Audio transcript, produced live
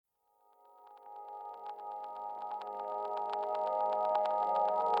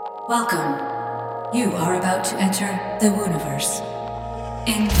Welcome. You are about to enter the Wooniverse.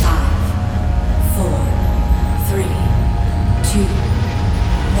 In 5, 4, 3, 2,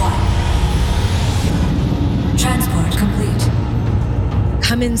 1. Transport complete.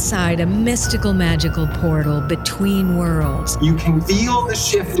 Come inside a mystical, magical portal between worlds. You can feel the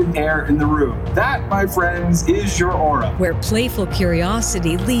shift in air in the room. That, my friends, is your aura. Where playful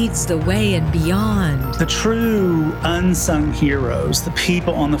curiosity leads the way and beyond. The true unsung heroes, the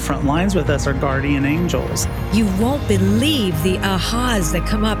people on the front lines with us, are guardian angels. You won't believe the ahas that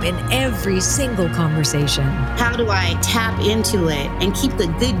come up in every single conversation. How do I tap into it and keep the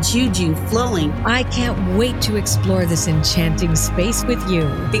good juju flowing? I can't wait to explore this enchanting space with you.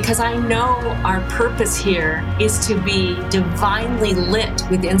 Because I know our purpose here is to be divinely lit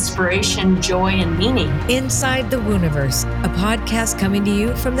with inspiration, joy, and meaning. Inside the Wooniverse, a podcast coming to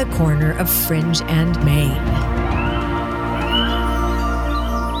you from the corner of Fringe and Maine.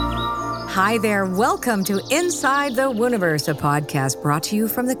 Hi there. Welcome to Inside the Wooniverse, a podcast brought to you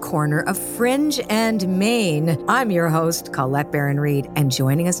from the corner of Fringe and Maine. I'm your host, Colette Barron-Reed, and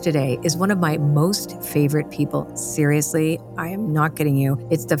joining us today is one of my most favorite people. Seriously, I am not kidding you.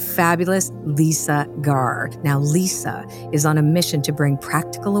 It's the fabulous Lisa Garr. Now, Lisa is on a mission to bring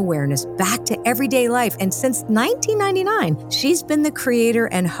practical awareness back to everyday life. And since 1999, she's been the creator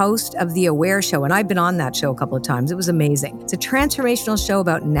and host of The Aware Show. And I've been on that show a couple of times. It was amazing. It's a transformational show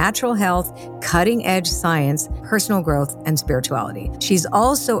about natural health, cutting-edge science, personal growth, and spirituality. She's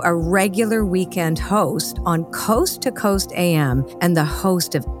also a regular weekend host on Coast to Coast AM and the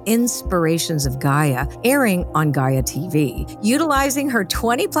host of Inspirations of Gaia, airing on Gaia TV. Utilizing her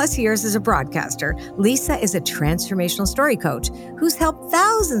 20-plus years as a broadcaster, Lisa is a transformational story coach who's helped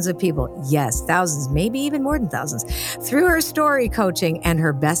thousands of people, yes, thousands, maybe even more than thousands, through her story coaching and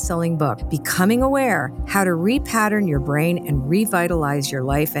her best-selling book, Becoming Aware, How to Repattern Your Brain and Revitalize Your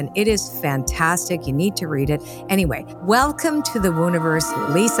Life. And it is fantastic. You need to read it. Anyway, welcome to the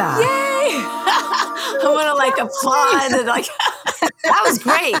Wooniverse, Lisa. Yay! I want to applaud and that was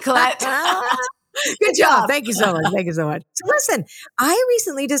great, Colette. Good job. Thank you so much. Thank you so much. So listen, I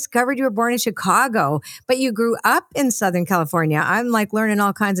recently discovered you were born in Chicago, but you grew up in Southern California. I'm learning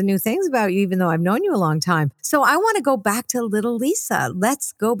all kinds of new things about you, even though I've known you a long time. So I want to go back to little Lisa.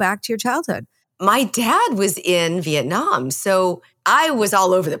 Let's go back to your childhood. My dad was in Vietnam, so I was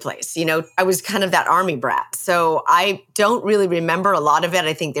all over the place. You know, I was kind of that army brat. So I don't really remember a lot of it.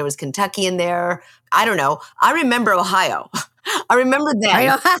 I think there was Kentucky in there. I don't know. I remember Ohio. I remember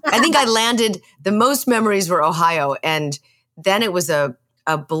then. I think I landed, the most memories were Ohio. And then it was a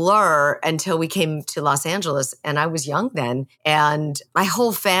blur until we came to Los Angeles. And I was young then. And my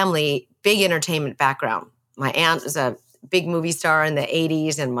whole family, big entertainment background. My aunt was a big movie star in the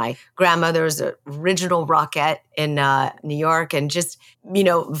 80s, and my grandmother's an original rockette in New York, and just,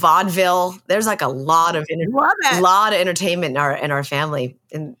 vaudeville. There's a lot of entertainment in our family,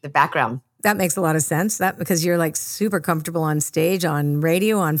 in the background. That makes a lot of sense. That because you're super comfortable on stage, on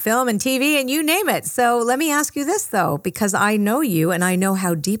radio, on film and TV, and you name it. So let me ask you this though, because I know you and I know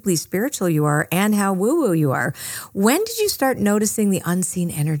how deeply spiritual you are and how woo-woo you are. When did you start noticing the unseen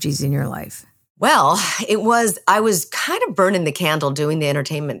energies in your life? Well, I was kind of burning the candle doing the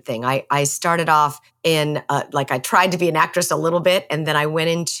entertainment thing. I started off in, I tried to be an actress a little bit, and then I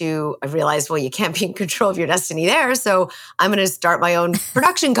realized, well, you can't be in control of your destiny there, so I'm going to start my own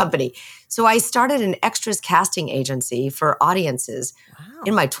production company. So I started an extras casting agency for audiences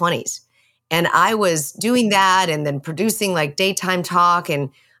in my 20s. And I was doing that and then producing daytime talk.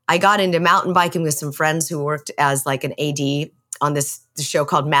 And I got into mountain biking with some friends who worked as an AD on this show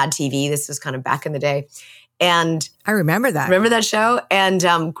called Mad TV. This was kind of back in the day. And I remember that. Remember that show? And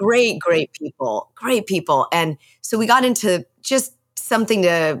great people. And so we got into just something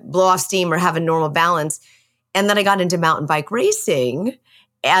to blow off steam or have a normal balance. And then I got into mountain bike racing,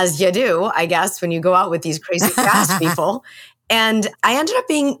 as you do, I guess, when you go out with these crazy fast people. And I ended up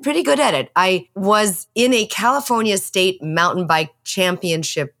being pretty good at it. I was in a California State mountain bike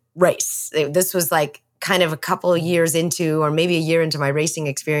championship race. This was kind of a couple of years into, or maybe a year into my racing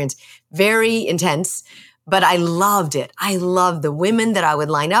experience. Very intense, but I loved it. I loved the women that I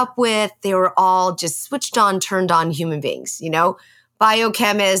would line up with. They were all just switched on, turned on human beings,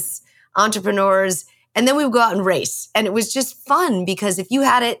 biochemists, entrepreneurs. And then we would go out and race. And it was just fun because if you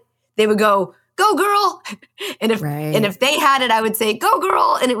had it, they would go girl. And if they had it, I would say, go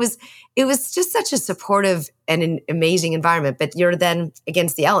girl. And it was just such a supportive and an amazing environment, but you're then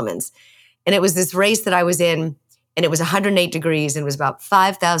against the elements. And it was this race that I was in, and it was 108 degrees, and it was about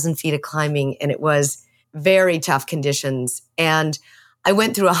 5,000 feet of climbing, and it was very tough conditions. And I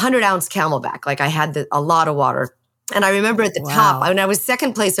went through 100-ounce Camelback. I had a lot of water. And I remember at the top, when I was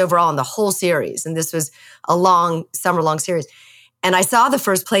second place overall in the whole series, and this was a long, summer-long series, and I saw the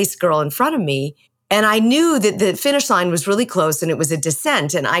first place girl in front of me, and I knew that the finish line was really close and it was a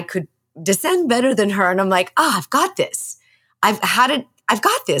descent, and I could descend better than her. And I'm like, I've got this. I've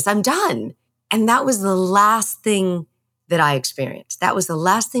got this. I'm done. And that was the last thing that I experienced. That was the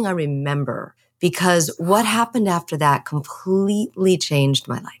last thing I remember, because what happened after that completely changed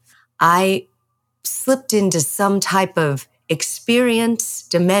my life. I slipped into some type of experience,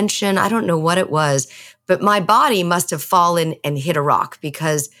 dimension. I don't know what it was, but my body must have fallen and hit a rock,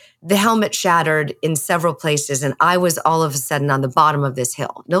 because the helmet shattered in several places. And I was all of a sudden on the bottom of this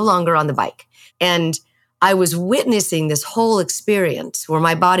hill, no longer on the bike. And I was witnessing this whole experience where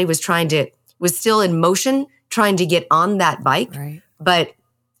my body was still in motion, trying to get on that bike. Right. But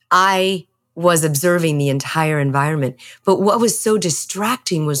I was observing the entire environment. But what was so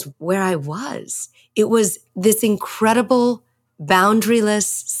distracting was where I was. It was this incredible, boundaryless,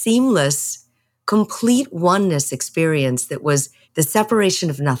 seamless, complete oneness experience that was the separation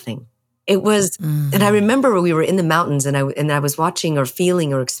of nothing. It was, and I remember we were in the mountains, and I was watching or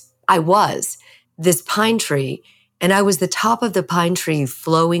feeling, I was this pine tree, and I was the top of the pine tree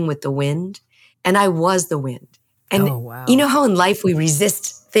flowing with the wind, and I was the wind. And you know how in life we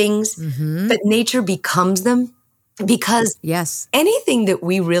resist things, but nature becomes them? Because anything that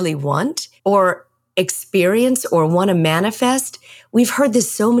we really want or experience or want to manifest, we've heard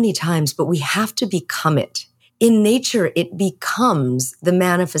this so many times, but we have to become it. In nature, it becomes the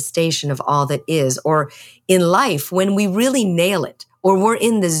manifestation of all that is. Or in life, when we really nail it, or we're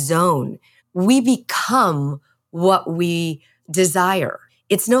in the zone, we become what we desire.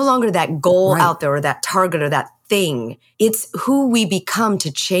 It's no longer that goal out there or that target or that thing. It's who we become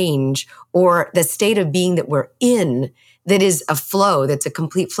to change, or the state of being that we're in that is a flow, that's a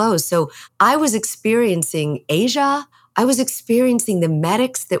complete flow. So I was experiencing Asia. I was experiencing the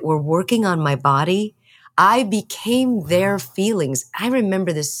medics that were working on my body. I became their feelings. I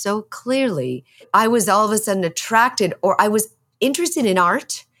remember this so clearly. I was all of a sudden attracted, or I was interested in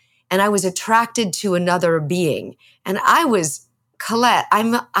art, and I was attracted to another being. And I was, Colette,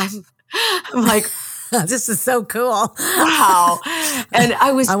 I'm like, this is so cool. Wow. And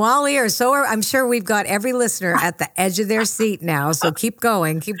I'm all ears. So I'm sure we've got every listener at the edge of their seat now. So keep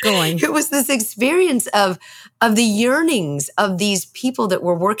going, keep going. It was this experience of the yearnings of these people that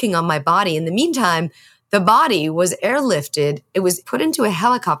were working on my body. In the meantime, the body was airlifted. It was put into a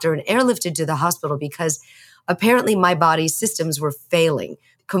helicopter and airlifted to the hospital, because apparently my body's systems were failing,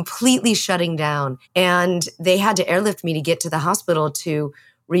 completely shutting down. And they had to airlift me to get to the hospital to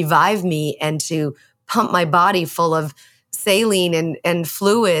revive me and to pump my body full of saline and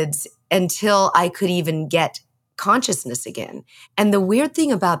fluids until I could even get consciousness again. And the weird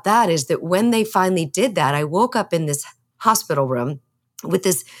thing about that is that when they finally did that, I woke up in this hospital room with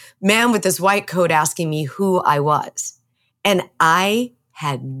this man with this white coat asking me who I was. And I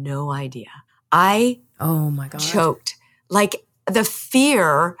had no idea. Oh my God. Choked. Like the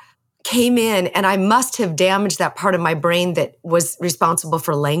fear came in, and I must have damaged that part of my brain that was responsible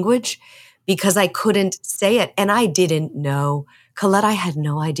for language, because I couldn't say it. And I didn't know. Colette, I had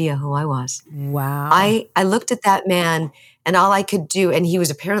no idea who I was. Wow. I looked at that man, and all I could do, and he was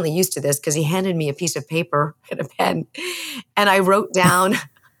apparently used to this, because he handed me a piece of paper and a pen, and I wrote down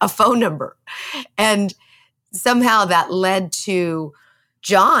a phone number. And somehow that led to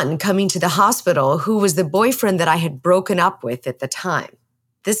John coming to the hospital, who was the boyfriend that I had broken up with at the time.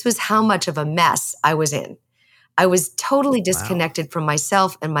 This was how much of a mess I was in. I was totally disconnected from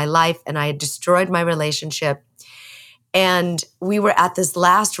myself and my life, and I had destroyed my relationship. And we were at this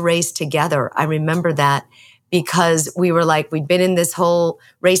last race together. I remember that, because we were like, we'd been in this whole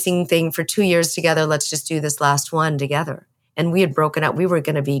racing thing for 2 years together. Let's just do this last one together. And we had broken up. We were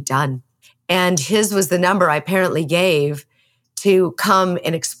going to be done. And his was the number I apparently gave to come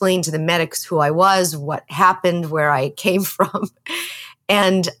and explain to the medics who I was, what happened, where I came from.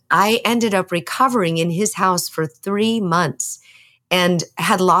 And I ended up recovering in his house for 3 months and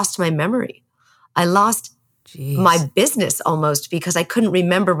had lost my memory. I lost my business almost, because I couldn't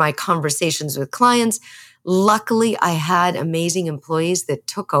remember my conversations with clients. Luckily, I had amazing employees that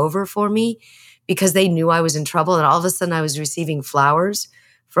took over for me, because they knew I was in trouble. And all of a sudden I was receiving flowers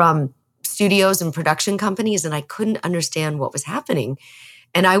from studios and production companies, and I couldn't understand what was happening.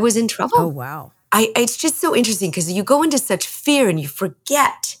 And I was in trouble. Oh, wow. It's just so interesting, because you go into such fear and you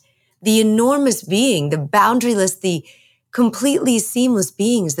forget the enormous being, the boundaryless, the completely seamless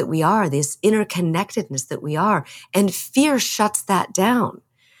beings that we are, this interconnectedness that we are. And fear shuts that down.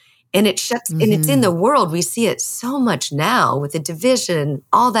 And it shuts, and it's in the world. We see it so much now with the division,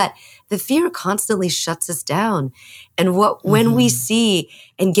 all that. The fear constantly shuts us down. And when we see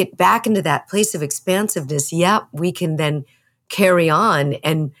and get back into that place of expansiveness, we can then carry on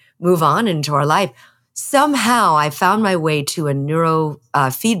and move on into our life. Somehow I found my way to a neuro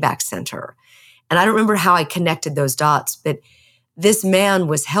feedback center. And I don't remember how I connected those dots, but this man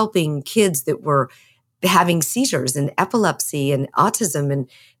was helping kids that were having seizures and epilepsy and autism, and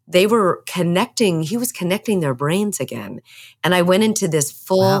he was connecting their brains again. And I went into this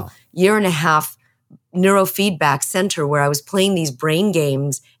full year and a half neurofeedback center where I was playing these brain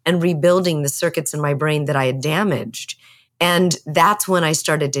games and rebuilding the circuits in my brain that I had damaged. And that's when I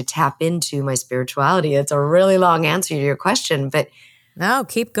started to tap into my spirituality. It's a really long answer to your question, but no,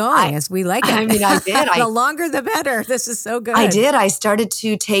 keep going as we like it. I mean, I did. The longer, the better. This is so good. I did. I started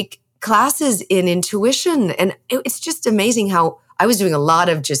to take classes in intuition. And it's just amazing how I was doing a lot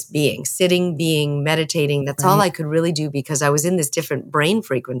of just being, sitting, being, meditating. That's all I could really do because I was in this different brain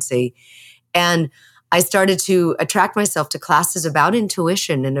frequency. And I started to attract myself to classes about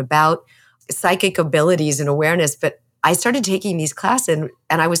intuition and about psychic abilities and awareness. But I started taking these classes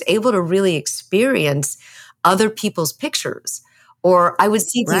and I was able to really experience other people's pictures. Or I would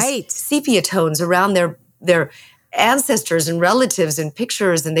see these sepia tones around their ancestors and relatives and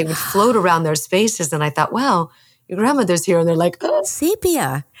pictures, and they would float around their spaces. And I thought, wow, your grandmother's here. And they're like, oh.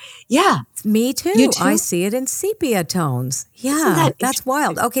 Sepia. Yeah. Me too. You too? I see it in sepia tones. Yeah, that's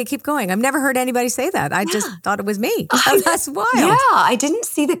wild. Okay, keep going. I've never heard anybody say that. I just thought it was me. That's wild. Yeah, I didn't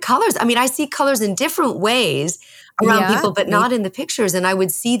see the colors. I mean, I see colors in different ways around people, but not in the pictures. And I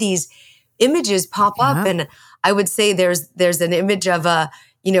would see these images pop up, and I would say there's an image of a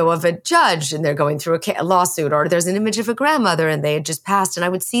judge and they're going through a lawsuit, or there's an image of a grandmother and they had just passed. And I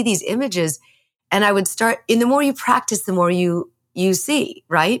would see these images and I would start, and the more you practice, the more you see,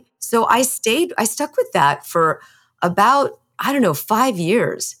 right? So I stuck with that for about, 5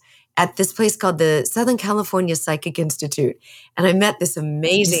 years at this place called the Southern California Psychic Institute. And I met this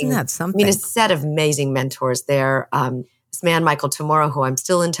amazing, isn't that something? a set of amazing mentors there. This man, Michael Tamora, who I'm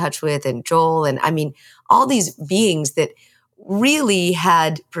still in touch with, and Joel, and all these beings that really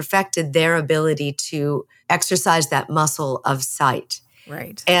had perfected their ability to exercise that muscle of sight.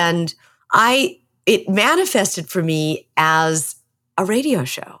 Right. And it manifested for me as a radio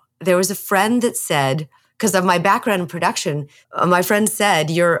show. There was a friend that said, because of my background in production, my friend said,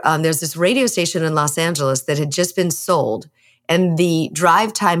 there's this radio station in Los Angeles that had just been sold, and the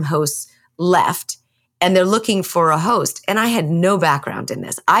drive time hosts left, and they're looking for a host. And I had no background in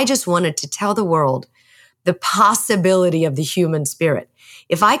this. I just wanted to tell the world the possibility of the human spirit.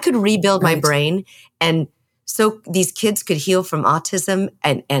 If I could rebuild my brain, and so these kids could heal from autism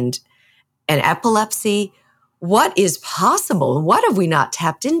and epilepsy, what is possible? What have we not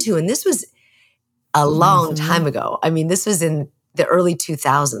tapped into? And this was a long time ago. I mean, this was in the early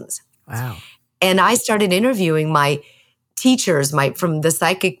 2000s. Wow. And I started interviewing my teachers, from the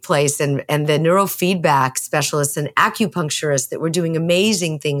psychic place and the neurofeedback specialists and acupuncturists that were doing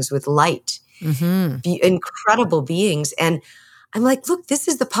amazing things with light, incredible beings. And I'm like, look, this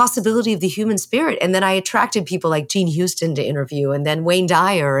is the possibility of the human spirit. And then I attracted people like Gene Houston to interview, and then Wayne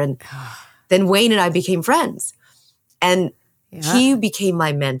Dyer, and then Wayne and I became friends. And he became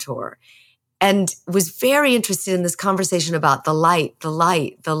my mentor and was very interested in this conversation about the light, the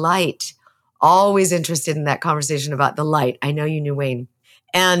light, the light. Always interested in that conversation about the light. I know you knew Wayne.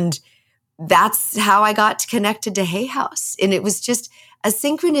 And that's how I got connected to Hay House. And it was just a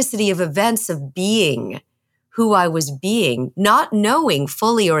synchronicity of events of being who I was being, not knowing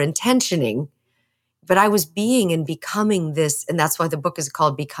fully or intentioning, but I was being and becoming this. And that's why the book is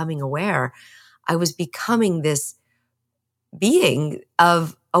called Becoming Aware. I was becoming this being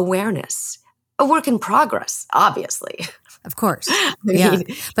of awareness, a work in progress, obviously. Of course. Yeah.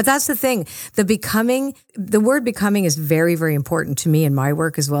 But that's the thing. The word becoming is very, very important to me in my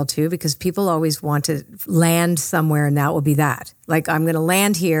work as well, too, because people always want to land somewhere and that will be that. Like, I'm going to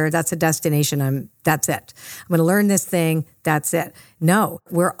land here. That's a destination. That's it. I'm going to learn this thing. That's it. No,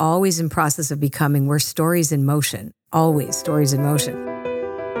 we're always in process of becoming. We're stories in motion. Always stories in motion.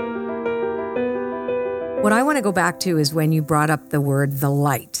 What I want to go back to is when you brought up the word, the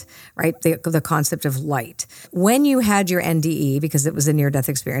light, right? The concept of light. When you had your NDE, because it was a near-death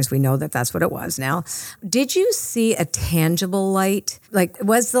experience, we know that that's what it was now. Did you see a tangible light? Like,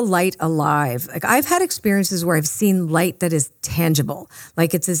 was the light alive? Like, I've had experiences where I've seen light that is tangible.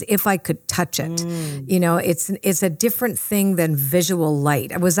 Like, it's as if I could touch it. You know, it's a different thing than visual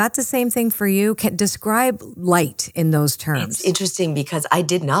light. Was that the same thing for you? Describe light in those terms. It's interesting because I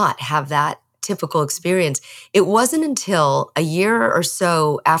did not have that typical experience. It wasn't until a year or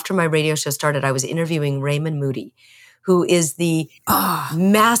so after my radio show started, I was interviewing Raymond Moody, who is the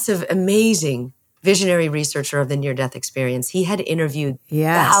massive, amazing visionary researcher of the near-death experience. He had interviewed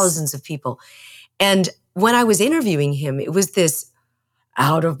thousands of people. And when I was interviewing him, it was this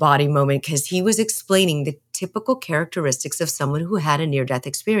out-of-body moment because he was explaining the typical characteristics of someone who had a near-death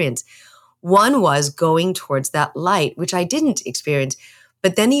experience. One was going towards that light, which I didn't experience.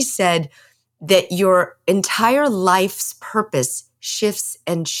 But then he said that your entire life's purpose shifts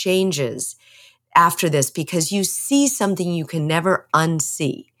and changes after this because you see something you can never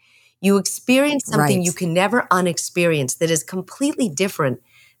unsee. You experience something you can never unexperience that is completely different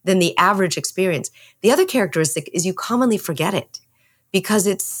than the average experience. The other characteristic is you commonly forget it because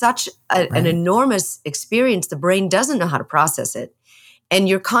it's such an enormous experience. The brain doesn't know how to process it. And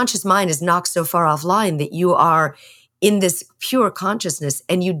your conscious mind is knocked so far offline that you are in this pure consciousness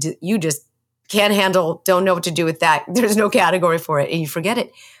and you just can't handle, don't know what to do with that. There's no category for it and you forget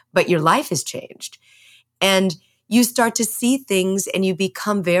it. But your life has changed. And you start to see things and you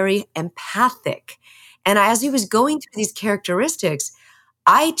become very empathic. And as he was going through these characteristics,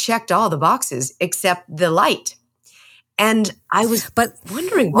 I checked all the boxes except the light. And I was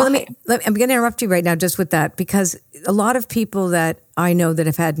wondering why. Well, I'm going to interrupt you right now just with that, because a lot of people that I know that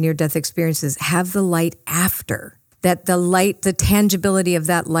have had near-death experiences have the light after. That the light, the tangibility of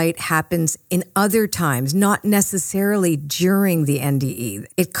that light happens in other times, not necessarily during the NDE.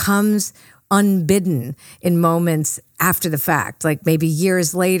 It comes unbidden in moments after the fact, like maybe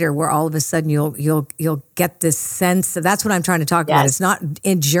years later, where all of a sudden you'll get this sense of, that's what I'm trying to talk about. It's not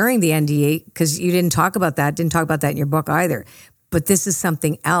during the NDE, because you didn't talk about that in your book either. But this is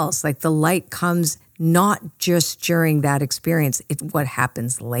something else. Like the light comes not just during that experience, it's what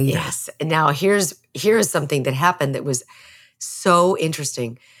happens later. Yes. Now here's something that happened that was so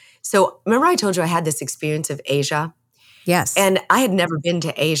interesting. So remember I told you I had this experience of Asia? Yes. And I had never been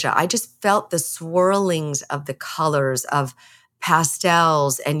to Asia. I just felt the swirlings of the colors of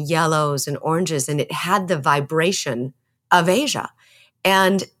pastels and yellows and oranges, and it had the vibration of Asia.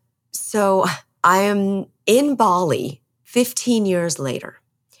 And so I am in Bali 15 years later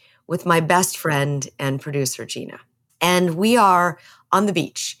with my best friend and producer, Gina. And we are on the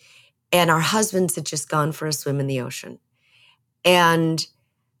beach, and our husbands had just gone for a swim in the ocean. And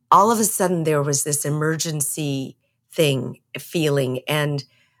all of a sudden, there was this emergency feeling. And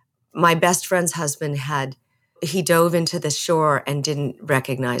my best friend's husband he dove into the shore and didn't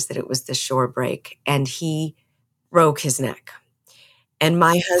recognize that it was the shore break. And he broke his neck. And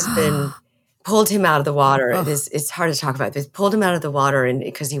my husband pulled him out of the water. It's hard to talk about. They pulled him out of the water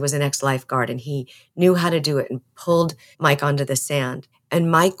because he was an ex-lifeguard and he knew how to do it, and pulled Mike onto the sand. And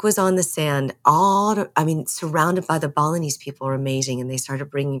Mike was on the sand, surrounded by the Balinese people are amazing. And they started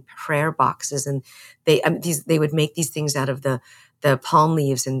bringing prayer boxes, and they would make these things out of the palm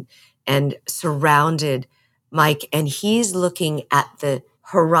leaves and surrounded Mike. And he's looking at the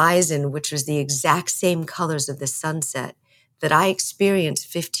horizon, which was the exact same colors of the sunset that I experienced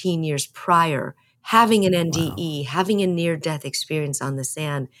 15 years prior, having an NDE, having a near-death experience on the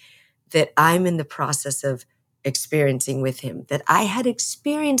sand that I'm in the process of experiencing with him, that I had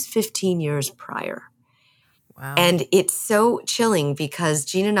experienced 15 years prior. Wow. And it's so chilling because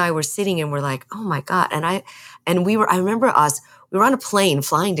Gina and I were sitting and we're like, oh my God. I remember we were on a plane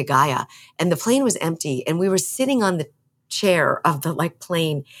flying to Gaia, and the plane was empty, and we were sitting on the chair of the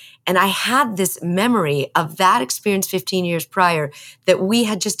plane. And I had this memory of that experience 15 years prior that we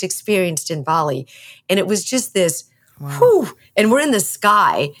had just experienced in Bali. And it was just this, and we're in the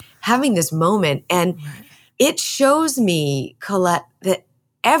sky having this moment. And it shows me, Colette, that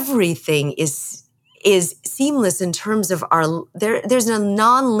everything is seamless in terms of there's a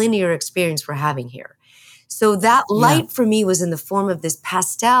non-linear experience we're having here. So that light for me was in the form of this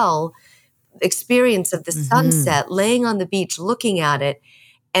pastel experience of the sunset, laying on the beach, looking at it,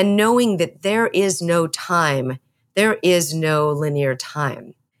 and knowing that there is no time. There is no linear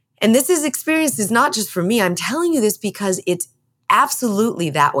time. And this experience is not just for me. I'm telling you this because it's absolutely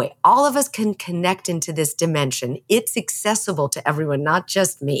that way. All of us can connect into this dimension. It's accessible to everyone, not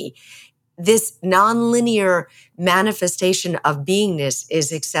just me. This nonlinear manifestation of beingness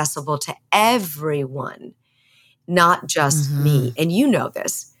is accessible to everyone, not just me. And you know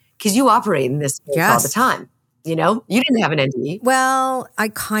this because you operate in this space all the time. You know, you didn't have an NDE. Well, I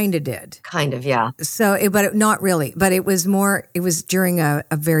kind of did. Kind of, yeah. So, but not really. But it was during a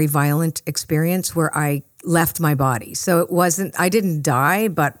very violent experience where I left my body. So I didn't die,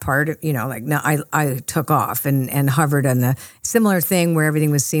 but part of, I took off and hovered on the similar thing where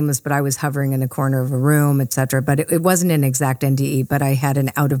everything was seamless, but I was hovering in a corner of a room, et cetera. But it wasn't an exact NDE, but I had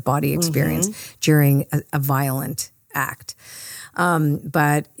an out of body experience during a violent act.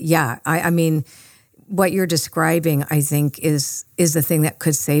 But yeah, I mean, what you're describing, I think is the thing that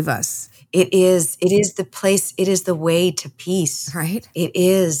could save us. It is the place, it is the way to peace. Right. It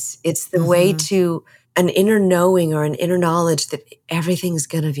is. It's the way to an inner knowing or an inner knowledge that everything's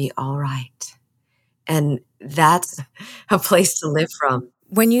going to be all right. And that's a place to live from.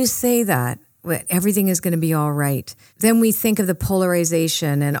 When you say that, everything is going to be all right, then we think of the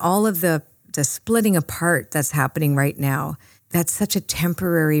polarization and all of the splitting apart that's happening right now. That's such a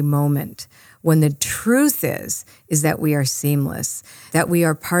temporary moment, when the truth is that we are seamless, that we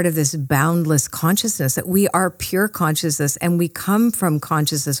are part of this boundless consciousness, that we are pure consciousness, and we come from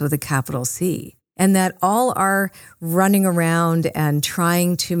consciousness with a capital C. And that all our running around and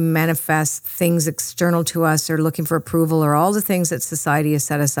trying to manifest things external to us or looking for approval or all the things that society has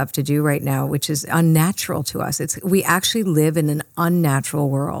set us up to do right now, which is unnatural to us. We actually live in an unnatural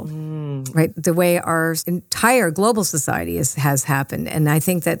world, right? The way our entire global society has happened. And I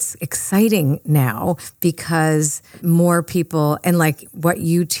think that's exciting now because more people, and like what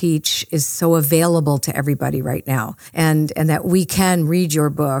you teach is so available to everybody right now. And that we can read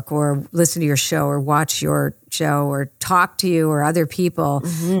your book or listen to your show or watch your show or talk to you or other people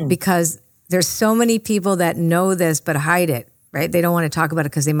because there's so many people that know this but hide it, right? They don't want to talk about it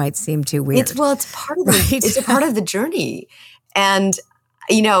because they might seem too weird. It's part of it's a part of the journey. And,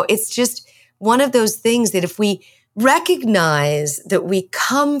 it's just one of those things that if we recognize that we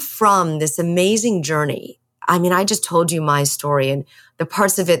come from this amazing journey. I mean, I just told you my story and the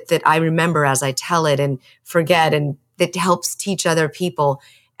parts of it that I remember as I tell it and forget and that helps teach other people.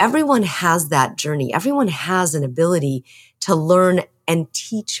 Everyone has that journey. Everyone has an ability to learn and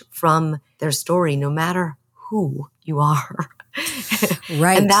teach from their story, no matter who you are.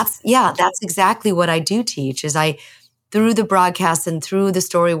 Right. And that's exactly what I do teach is through the broadcast and through the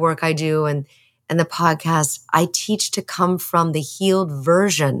story work I do and the podcast, I teach to come from the healed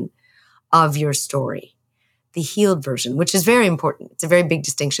version of your story, the healed version, which is very important. It's a very big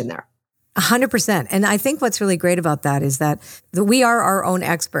distinction there. 100%. And I think what's really great about that is that we are our own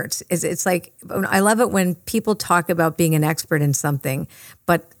experts. It's like, I love it when people talk about being an expert in something,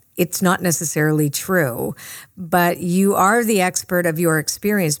 but it's not necessarily true, but you are the expert of your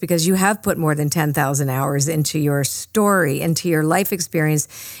experience because you have put more than 10,000 hours into your story, into your life experience.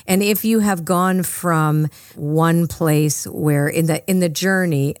 And if you have gone from one place where in the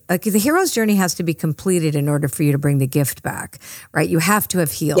journey, like the hero's journey has to be completed in order for you to bring the gift back, right? You have to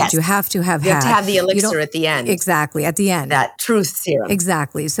have healed. Yes. You have to have You have to have the elixir at the end. Exactly, at the end. That truth serum.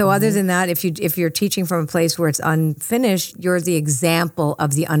 Exactly. So other than that, if you're teaching from a place where it's unfinished, you're the example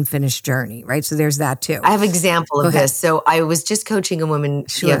of the unfinished journey, right? So there's that too. I have an example of this. So I was just coaching a woman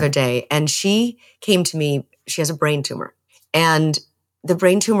the other day and she came to me, she has a brain tumor and the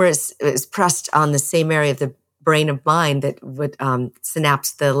brain tumor is pressed on the same area of the brain of mine that would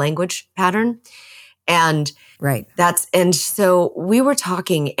synapse the language pattern. And and so we were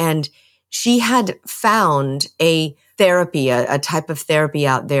talking and she had found a therapy, a type of therapy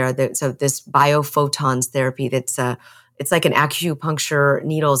out there so this biophotons therapy it's like an acupuncture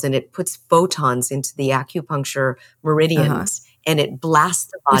needles and it puts photons into the acupuncture meridians and it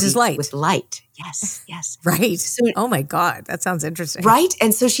blasts the body with light. Yes, yes. Right. So, oh my God, that sounds interesting. Right.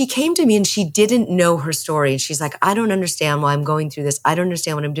 And so she came to me and she didn't know her story. And she's like, I don't understand why I'm going through this. I don't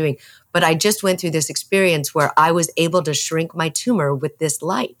understand what I'm doing. But I just went through this experience where I was able to shrink my tumor with this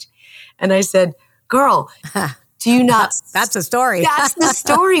light. And I said, girl, do you not? That's a story. That's the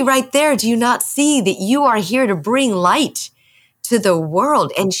story right there. Do you not see that you are here to bring light to the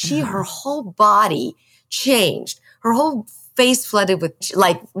world? And her whole body changed. Her whole face flooded with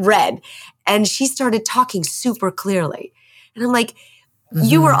like red. And she started talking super clearly. And I'm like,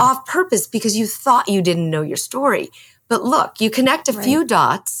 you were off purpose because you thought you didn't know your story. But look, you connect a few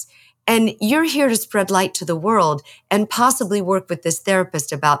dots and you're here to spread light to the world and possibly work with this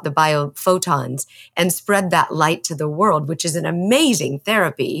therapist about the biophotons and spread that light to the world, which is an amazing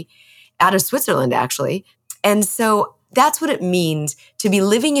therapy out of Switzerland, actually. And so that's what it means to be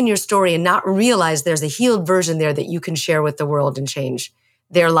living in your story and not realize there's a healed version there that you can share with the world and change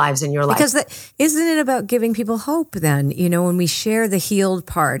their lives and your life. Because isn't it about giving people hope then? You know, when we share the healed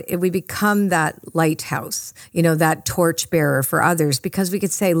part, we become that lighthouse, that torch bearer for others because we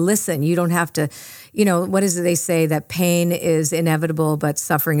could say, listen, you don't have to, what is it they say, that pain is inevitable, but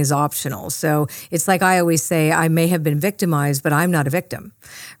suffering is optional. So it's like I always say, I may have been victimized, but I'm not a victim,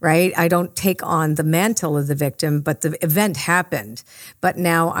 right? I don't take on the mantle of the victim, but the event happened. But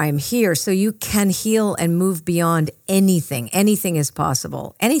now I'm here. So you can heal and move beyond anything. Anything is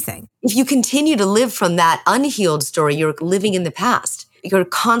possible. Anything. If you continue to live from that unhealed story, you're living in the past. You're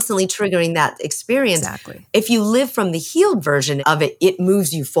constantly triggering that experience. Exactly. If you live from the healed version of it, it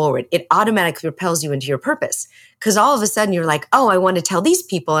moves you forward. It automatically propels you into your purpose. Because all of a sudden you're like, oh, I want to tell these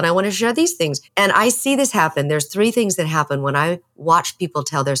people and I want to share these things. And I see this happen. There's 3 things that happen when I watch people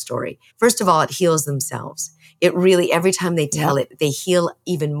tell their story. First of all, it heals themselves. It really, every time they tell it, they heal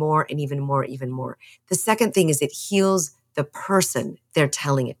even more and even more, even more. The second thing is it heals the person they're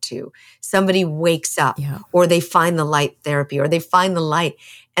telling it to. Somebody wakes up or they find the light therapy or they find the light.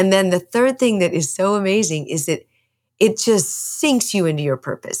 And then the third thing that is so amazing is that it just sinks you into your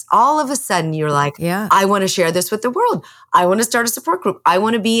purpose. All of a sudden you're like, I want to share this with the world. I want to start a support group. I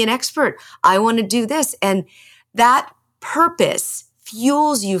want to be an expert. I want to do this. And that purpose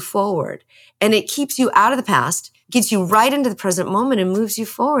fuels you forward and it keeps you out of the past, gets you right into the present moment and moves you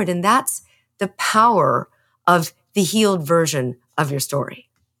forward. And that's the power of the healed version of your story.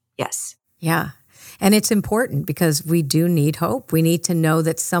 Yes. Yeah. And it's important because we do need hope. We need to know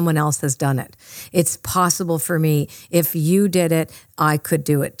that someone else has done it. It's possible for me. If you did it, I could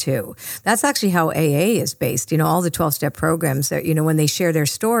do it too. That's actually how AA is based. All the 12-step programs, when they share their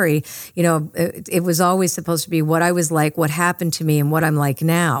story, it was always supposed to be what I was like, what happened to me, and what I'm like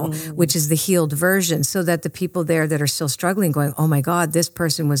now, which is the healed version, so that the people there that are still struggling going, oh my God, this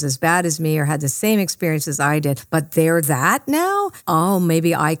person was as bad as me or had the same experience as I did, but they're that now? Oh,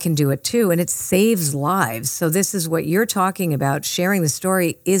 maybe I can do it too. And it saves lives. So this is what you're talking about. Sharing the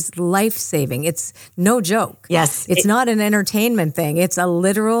story is life-saving. It's no joke. Yes. It's not an entertainment thing. It's a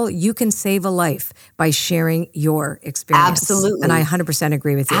literal, you can save a life by sharing your experience. Absolutely. And I 100%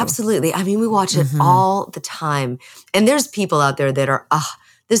 agree with you. Absolutely. I mean, we watch it all the time. And there's people out there that are,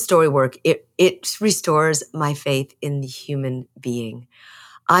 this story work, it restores my faith in the human being.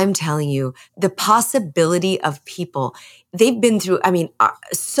 I'm telling you, the possibility of people, they've been through,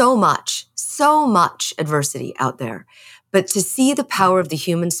 so much adversity out there. But to see the power of the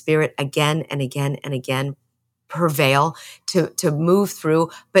human spirit again and again and again prevail, to move through,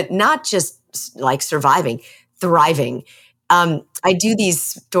 but not just like surviving, thriving. I do these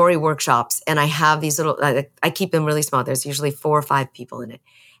story workshops and I have these little, I keep them really small. There's usually 4 or 5 people in it.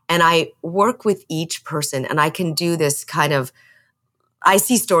 And I work with each person and I can do this kind of, I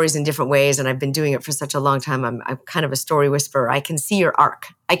see stories in different ways and I've been doing it for such a long time. I'm kind of a story whisperer. I can see your arc.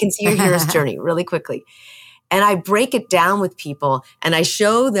 I can see your hero's journey really quickly. And I break it down with people and I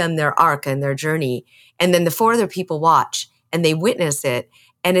show them their arc and their journey. And then the 4 other people watch and they witness it.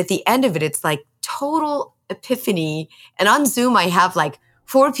 And at the end of it, it's like total epiphany. And on Zoom, I have like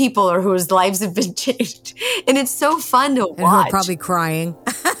 4 people whose lives have been changed. And it's so fun to watch. And who are probably crying.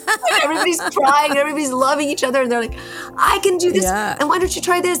 Everybody's crying. Everybody's loving each other. And they're like, I can do this. Yeah. And why don't you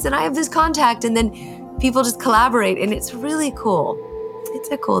try this? And I have this contact. And then people just collaborate. And it's really cool. It's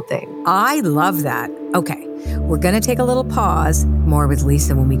a cool thing. I love that. Okay. We're going to take a little pause. More with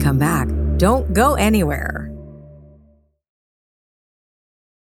Lisa when we come back. Don't go anywhere.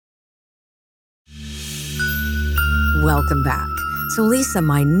 Welcome back. So Lisa,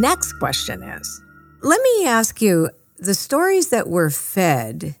 my next question is, let me ask you, the stories that we're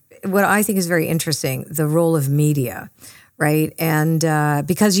fed, what I think is very interesting, the role of media, right? And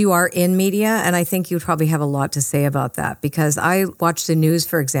because you are in media, and I think you probably have a lot to say about that, because I watched the news,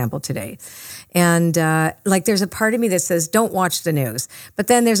 for example, today. And there's a part of me that says, don't watch the news. But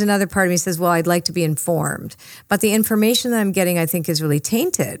then there's another part of me that says, well, I'd like to be informed. But the information that I'm getting, I think, is really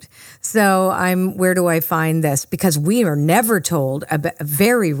tainted. So where do I find this? Because we are never told,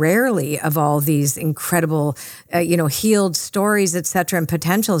 very rarely, of all these incredible, healed stories, et cetera, and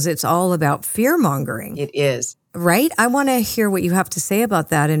potentials. It's all about fear-mongering. It is. Right? I want to hear what you have to say about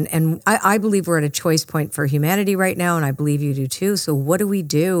that. And I believe we're at a choice point for humanity right now, and I believe you do too. So what do we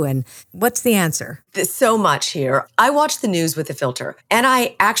do? And what's the answer? There's so much here. I watch the news with a filter, and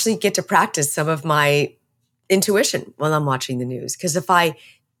I actually get to practice some of my intuition while I'm watching the news. Because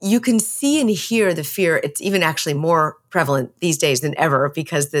you can see and hear the fear. It's even actually more prevalent these days than ever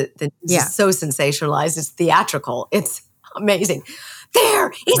because the news is so sensationalized. It's theatrical. It's amazing.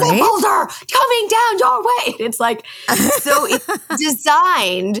 There is a boulder coming down your way. It's like, so it's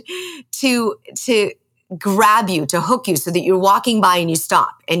designed to grab you, to hook you so that you're walking by and you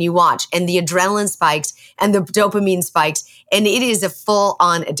stop and you watch and the adrenaline spikes and the dopamine spikes. And it is a full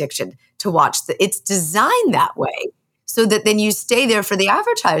on addiction to watch. It's designed that way so that then you stay there for the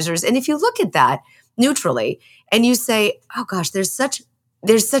advertisers. And if you look at that, neutrally. And you say, oh gosh, there's such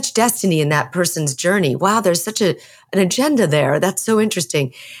destiny in that person's journey. Wow, there's such an agenda there. That's so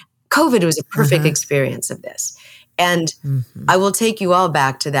interesting. COVID was a perfect experience of this. And I will take you all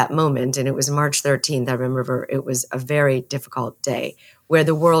back to that moment. And it was March 13th. I remember it was a very difficult day where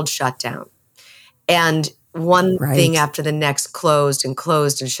the world shut down. And one thing after the next closed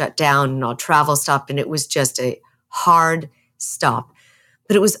and shut down, and all travel stopped. And it was just a hard stop.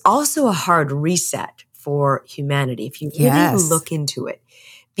 But it was also a hard reset for humanity, if you really look into it.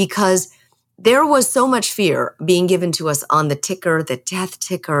 Because there was so much fear being given to us on the ticker, the death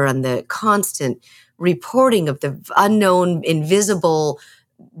ticker, and the constant reporting of the unknown, invisible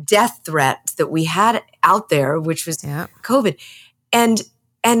death threats that we had out there, which was COVID.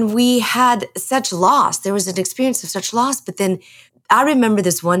 And we had such loss. There was an experience of such loss. But then I remember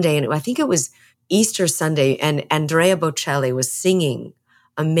this one day, and I think it was Easter Sunday, and Andrea Bocelli was singing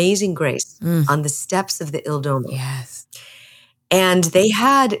Amazing Grace on the steps of the Il Duomo. Yes. And they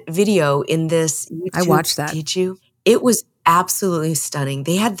had video in this YouTube. I watched that. Did you? It was absolutely stunning.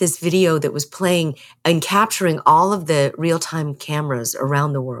 They had this video that was playing and capturing all of the real-time cameras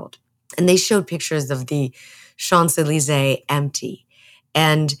around the world. And they showed pictures of the Champs-Élysées empty,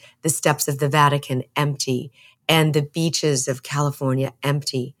 and the steps of the Vatican empty, and the beaches of California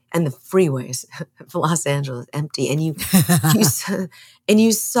empty, and the freeways of Los Angeles empty. And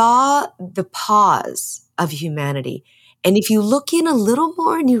you saw the pause of humanity. And if you look in a little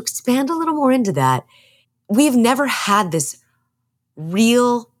more and you expand a little more into that, we've never had this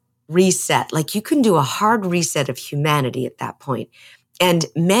real reset. Like you can do a hard reset of humanity at that point. And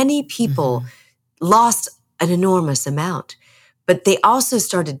many people lost an enormous amount, but they also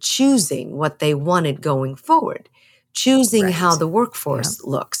started choosing what they wanted going forward, choosing how the workforce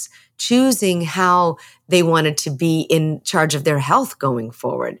looks, choosing how they wanted to be in charge of their health going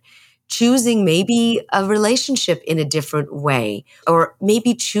forward, choosing maybe a relationship in a different way, or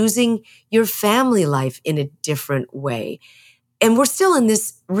maybe choosing your family life in a different way. And we're still in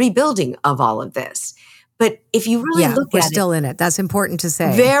this rebuilding of all of this. But if you really look at it— we're still in it. That's important to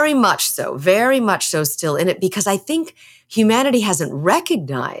say. Very much so still in it, because I think humanity hasn't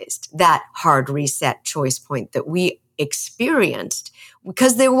recognized that hard reset choice point that we experienced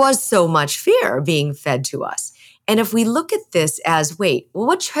because there was so much fear being fed to us. And if we look at this as,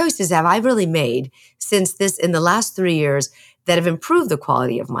 what choices have I really made since this in the last 3 years that have improved the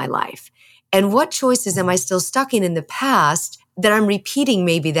quality of my life? And what choices am I still stuck in the past that I'm repeating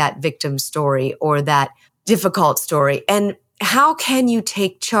maybe that victim story or that difficult story? And how can you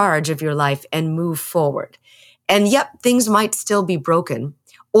take charge of your life and move forward? And yep, things might still be broken.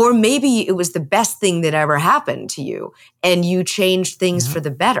 Or maybe it was the best thing that ever happened to you and you changed things for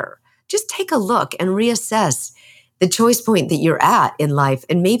the better. Just take a look and reassess the choice point that you're at in life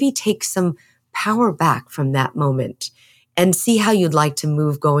and maybe take some power back from that moment and see how you'd like to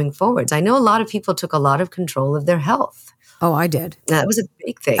move going forwards. I know a lot of people took a lot of control of their health. Oh, I did. That was a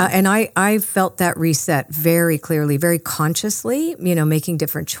big thing. And I felt that reset very clearly, very consciously, making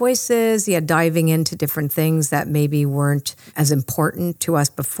different choices, diving into different things that maybe weren't as important to us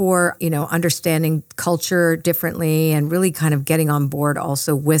before, understanding culture differently and really kind of getting on board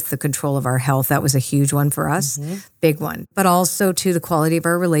also with the control of our health. That was a huge one for us, big one. But also to the quality of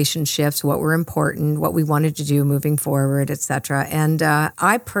our relationships, what were important, what we wanted to do moving forward, et cetera. And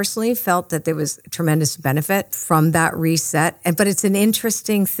I personally felt that there was tremendous benefit from that reset. But it's an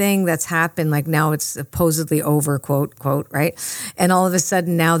interesting thing that's happened. Like now it's supposedly over, quote, right? And all of a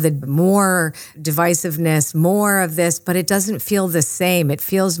sudden now the more divisiveness, more of this, but it doesn't feel the same. It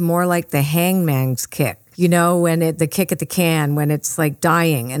feels more like the hangman's kick. When the kick at the can, when it's like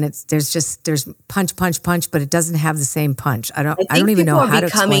dying and there's punch, but it doesn't have the same punch. I don't even know how to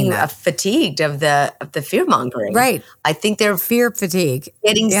explain that. People are becoming fatigued of the fear mongering. Right. I think they're fear fatigue.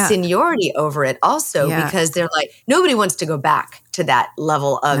 Getting seniority over it also because they're like, nobody wants to go back to that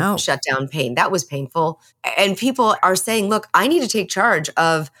level of shutdown pain. That was painful. And people are saying, look, I need to take charge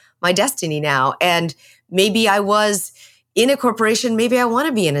of my destiny now. And maybe I was in a corporation, maybe I want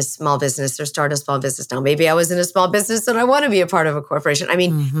to be in a small business or start a small business now. Maybe I was in a small business and I want to be a part of a corporation. I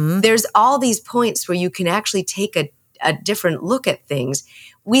mean, there's all these points where you can actually take a different look at things.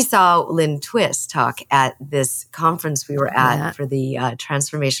 We saw Lynn Twist talk at this conference we were at for the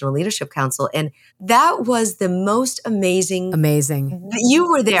Transformational Leadership Council. And that was the most amazing.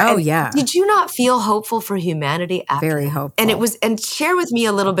 You were there. Oh, yeah. Did you not feel hopeful for humanity after Very that? hopeful. And share with me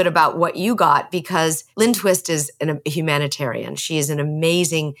a little bit about what you got, because Lynn Twist is a humanitarian. She is an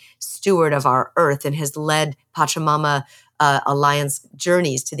amazing steward of our earth and has led Pachamama Alliance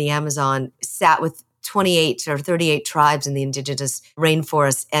journeys to the Amazon, sat with 28 or 38 tribes in the indigenous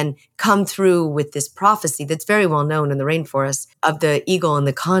rainforest and come through with this prophecy that's very well known in the rainforest of the eagle and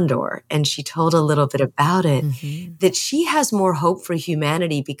the condor. And she told a little bit about it, that she has more hope for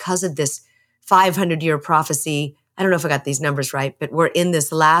humanity because of this 500-year prophecy. I don't know if I got these numbers right, but we're in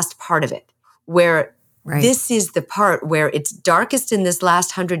this last part of it where this is the part where it's darkest in this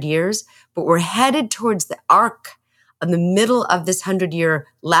last 100 years, but we're headed towards the arc in the middle of this 100-year,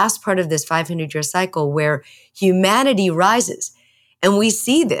 last part of this 500-year cycle where humanity rises. And we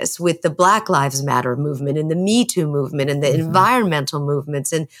see this with the Black Lives Matter movement and the Me Too movement and the environmental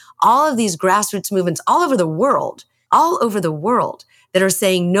movements and all of these grassroots movements all over the world that are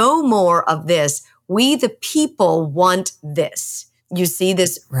saying no more of this. We, the people, want this. You see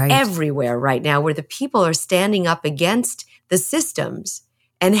this everywhere right now where the people are standing up against the systems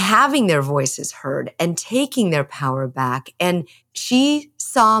and having their voices heard and taking their power back. And she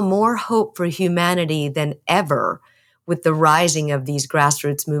saw more hope for humanity than ever with the rising of these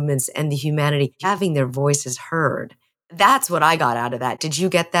grassroots movements and the humanity having their voices heard. That's what I got out of that. Did you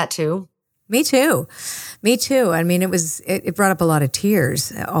get that too? Me too. I mean, it brought up a lot of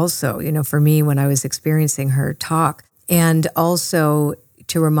tears also, for me when I was experiencing her talk. And also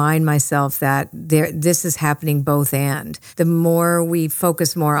to remind myself that this is happening both and. The more we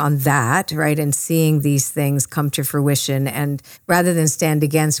focus more on that, right, and seeing these things come to fruition, and rather than stand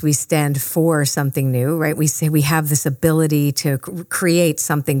against, we stand for something new, right? We say we have this ability to create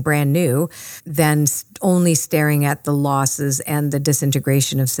something brand new, than only staring at the losses and the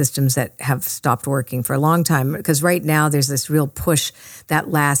disintegration of systems that have stopped working for a long time. Because right now there's this real push, that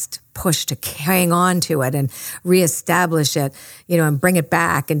last push to hang on to it and reestablish it, and bring it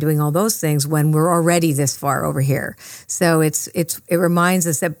back and doing all those things when we're already this far over here. So it reminds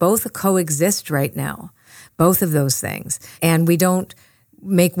us that both coexist right now, both of those things. And we don't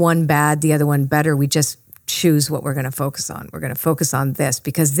make one bad, the other one better. We just choose what we're going to focus on. We're going to focus on this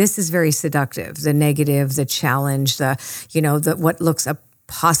because this is very seductive, the negative, the challenge, the what looks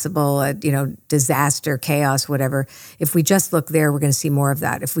possible, disaster, chaos, whatever. If we just look there, we're going to see more of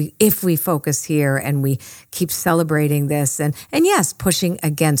that. If we focus here and we keep celebrating this and yes, pushing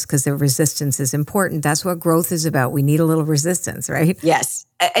against, because the resistance is important. That's what growth is about. We need a little resistance, right? Yes.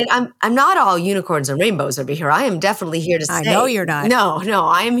 And I'm not all unicorns and rainbows over here. I am definitely here to say. I know you're not. No,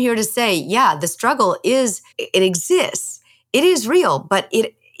 I am here to say, yeah, the struggle it exists. It is real, but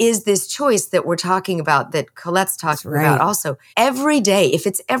it is this choice that we're talking about, that Colette's talking about also. Every day, if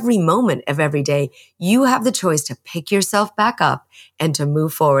it's every moment of every day, you have the choice to pick yourself back up and to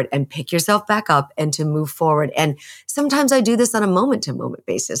move forward, and pick yourself back up and to move forward. And sometimes I do this on a moment-to-moment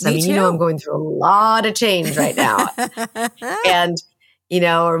basis. Me too. I'm going through a lot of change right now. And,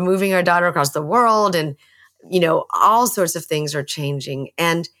 we're moving our daughter across the world, and, all sorts of things are changing.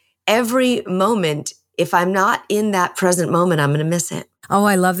 And every moment, if I'm not in that present moment, I'm going to miss it. Oh,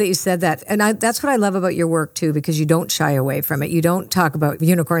 I love that you said that. And that's what I love about your work too, because you don't shy away from it. You don't talk about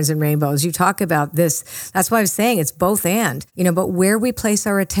unicorns and rainbows. You talk about this. That's why I was saying it's both and, but where we place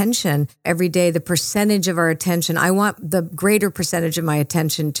our attention every day, the percentage of our attention, I want the greater percentage of my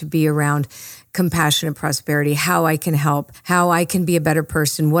attention to be around compassionate prosperity, how I can help, how I can be a better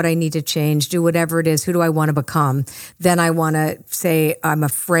person, what I need to change, do whatever it is, who do I want to become. Then I want to say, I'm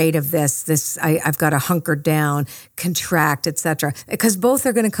afraid of this, I've got to hunker down, contract, etc. Because both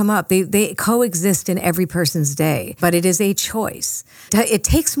are going to come up. They coexist in every person's day, but it is a choice. It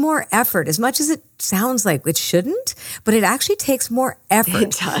takes more effort, as much as it sounds like it shouldn't, but it actually takes more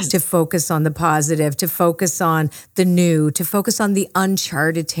effort to focus on the positive, to focus on the new, to focus on the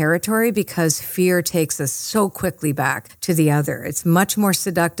uncharted territory, because fear takes us so quickly back to the other. It's much more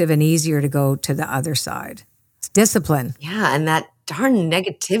seductive and easier to go to the other side. It's discipline. Yeah, and that darn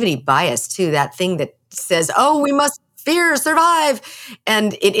negativity bias too, that thing that says, oh, we must fear, survive.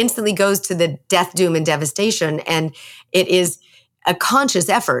 And it instantly goes to the death, doom, and devastation. And it is a conscious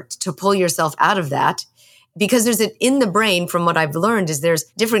effort to pull yourself out of that, because in the brain, from what I've learned, is there's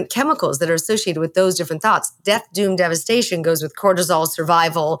different chemicals that are associated with those different thoughts. Death, doom, devastation goes with cortisol,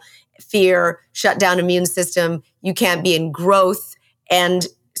 survival, fear, shut down immune system. You can't be in growth and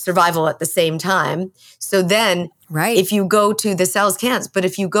survival at the same time. So then if you go to the cells can't, but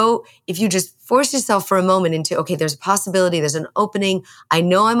if you just force yourself for a moment into, okay, there's a possibility, there's an opening. I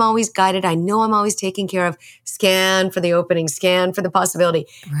know I'm always guided. I know I'm always taken care of. Scan for the opening, scan for the possibility.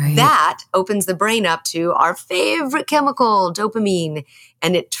 Right. That opens the brain up to our favorite chemical, dopamine,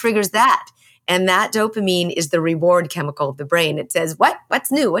 and it triggers that. And that dopamine is the reward chemical of the brain. It says,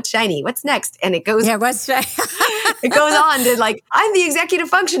 what's new? What's shiny? What's next? And it goes, what's shiny? it goes on to like, I'm the executive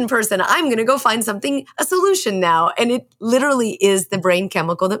function person. I'm going to go find a solution now. And it literally is the brain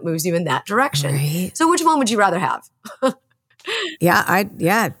chemical that moves you in that direction. Right. So which one would you rather have?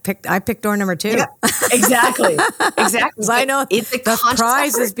 I picked door number 2. Yeah, exactly. I know it's a the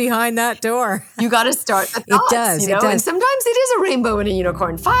prize effort. is behind that door. You got to start the thoughts. It does. You know? And sometimes it is a rainbow and a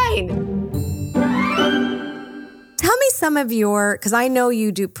unicorn. Fine. Tell me some of because I know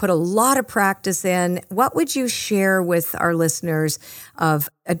you do put a lot of practice in. What would you share with our listeners of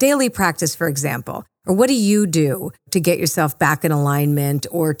a daily practice, for example? Or what do you do to get yourself back in alignment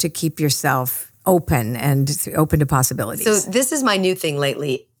or to keep yourself open to possibilities? So this is my new thing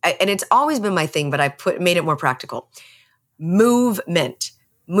lately. And it's always been my thing, but I made it more practical. Movement.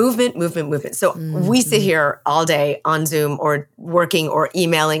 So we sit here all day on Zoom or working or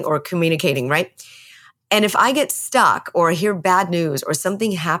emailing or communicating, right? And if I get stuck or I hear bad news or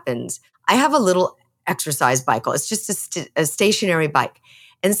something happens, I have a little exercise bike. It's just a stationary bike.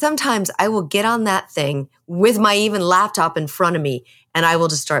 And sometimes I will get on that thing with my even laptop in front of me, and I will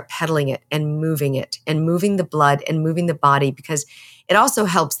just start pedaling it and moving the blood and moving the body, because it also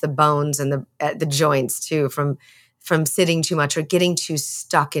helps the bones and the joints too from sitting too much or getting too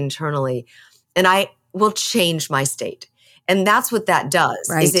stuck internally. And I will change my state. And that's what that does,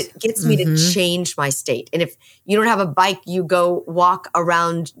 right. Is it gets me to change my state. And if you don't have a bike, you go walk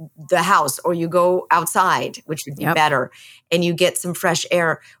around the house or you go outside, which would be better, and you get some fresh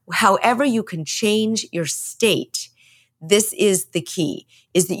air. However you can change your state, this is the key,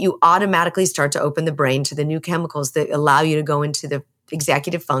 is that you automatically start to open the brain to the new chemicals that allow you to go into the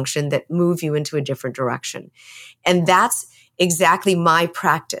executive function that move you into a different direction. And that's exactly my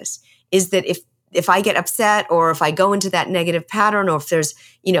practice, is that if I get upset or if I go into that negative pattern, or if there's,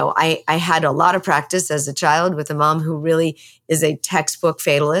 I had a lot of practice as a child with a mom who really is a textbook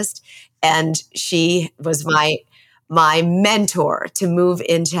fatalist. And she was my mentor to move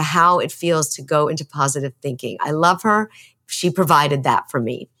into how it feels to go into positive thinking. I love her. She provided that for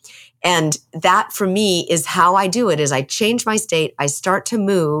me. And that for me is how I do it, is I change my state, I start to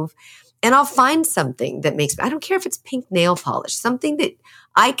move, and I'll find something that makes me, I don't care if it's pink nail polish, something that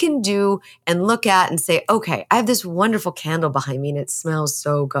I can do and look at and say, okay, I have this wonderful candle behind me and it smells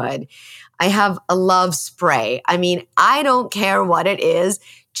so good. I have a love spray. I mean, I don't care what it is.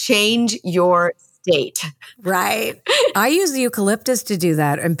 Change your state. Right. I use the eucalyptus to do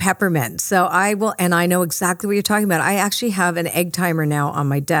that and peppermint. So I will, and I know exactly what you're talking about. I actually have an egg timer now on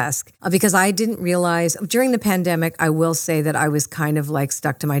my desk because I didn't realize during the pandemic, I will say that I was kind of like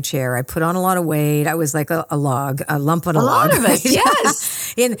stuck to my chair. I put on a lot of weight. I was like a lump on a log. A lot of us,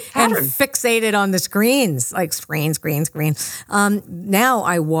 yes. and fixated on the screens, like screen. Now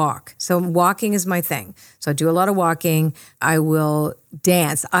I walk. So walking is my thing. So I do a lot of walking. I will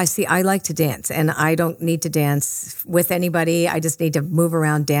dance. I like to dance, and I don't need to dance with anybody. I just need to move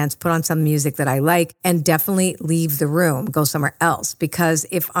around, dance, put on some music that I like, and definitely leave the room, go somewhere else. Because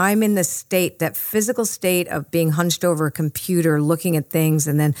if I'm in the state, that physical state of being hunched over a computer, looking at things,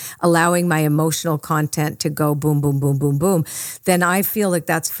 and then allowing my emotional content to go boom, boom, boom, boom, boom, then I feel like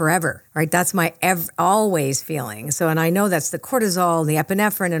that's forever, right? That's my always feeling. So, and I know that's the cortisol, the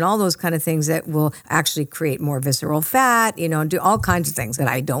epinephrine, and all those kind of things that will actually create more visceral fat, and do all kinds of things that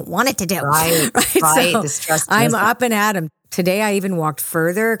I don't want it to do. Right. So the stress. I'm up and at 'em. Today I even walked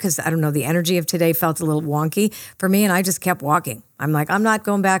further because I don't know, the energy of today felt a little wonky for me, and I just kept walking. I'm like, I'm not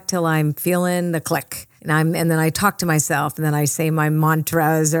going back till I'm feeling the click. And then I talk to myself, and then I say my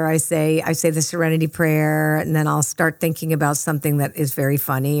mantras, or I say the serenity prayer, and then I'll start thinking about something that is very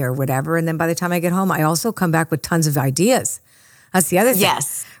funny or whatever. And then by the time I get home, I also come back with tons of ideas. That's the other thing.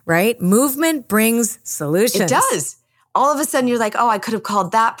 Yes. Right? Movement brings solutions. It does. All of a sudden you're like, oh, I could have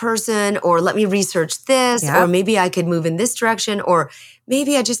called that person, or let me research this, or maybe I could move in this direction, or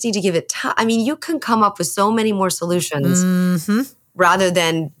maybe I just need to give it time. I mean, you can come up with so many more solutions rather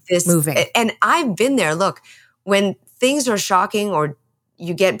than this. Moving. And I've been there. Look, when things are shocking or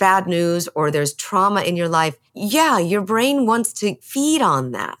you get bad news or there's trauma in your life, your brain wants to feed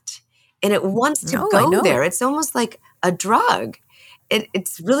on that. And it wants to go there. It's almost like a drug.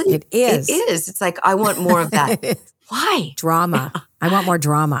 It's really, it is. It is. It's like, I want more of that. Why? Drama. I want more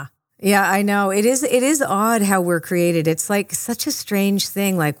drama. Yeah, I know. It is odd how we're created. It's like such a strange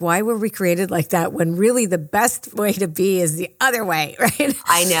thing. Like, why were we created like that when really the best way to be is the other way, right?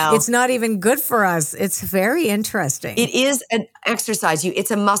 I know. It's not even good for us. It's very interesting. It is an exercise.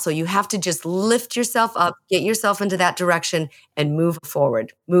 It's a muscle. You have to just lift yourself up, get yourself into that direction, and move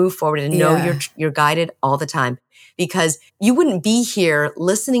forward. And know you're guided all the time. Because you wouldn't be here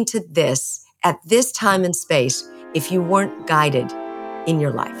listening to this at this time and space if you weren't guided in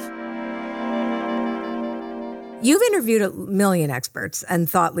your life. You've interviewed a million experts and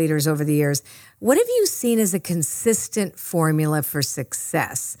thought leaders over the years. What have you seen as a consistent formula for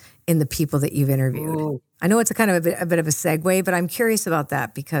success in the people that you've interviewed? Ooh. I know it's a kind of a bit of a segue, but I'm curious about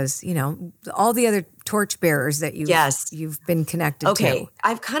that because, all the other torchbearers that you've been connected to. Okay,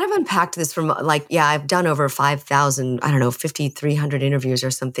 I've kind of unpacked this from I've done over 5,000, 5,300 interviews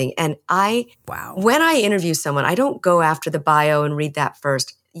or something. And when I interview someone, I don't go after the bio and read that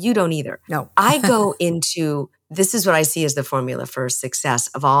first. You don't either. No. I go into, this is what I see as the formula for success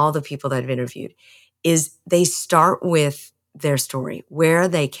of all the people that I've interviewed, is they start with their story, where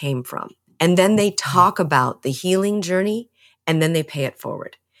they came from. And then they talk about the healing journey, and then they pay it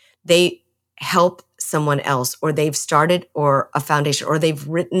forward. They help someone else, or they've started or a foundation, or they've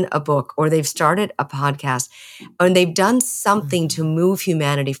written a book, or they've started a podcast, and they've done something to move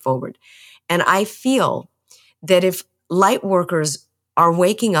humanity forward. And I feel that if light workers are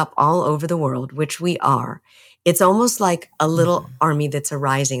waking up all over the world, which we are, it's almost like a little army that's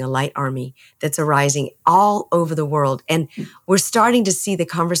arising, a light army that's arising all over the world. And we're starting to see the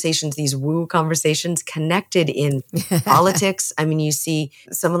conversations, these woo conversations connected in politics. I mean, you see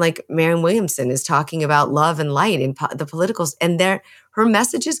someone like Marianne Williamson is talking about love and light in the politicals, and her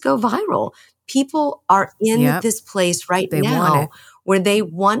messages go viral. People are in this place now where they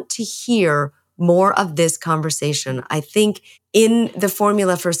want to hear more of this conversation. I think in the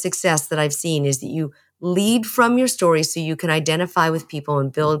formula for success that I've seen is that you lead from your story so you can identify with people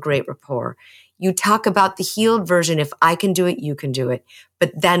and build great rapport. You talk about the healed version. If I can do it, you can do it.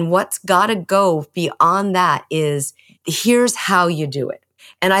 But then what's got to go beyond that is here's how you do it.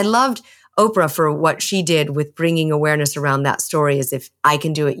 And I loved Oprah for what she did with bringing awareness around that story, as if I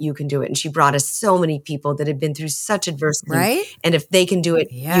can do it, you can do it. And she brought us so many people that had been through such adversity. Right? And if they can do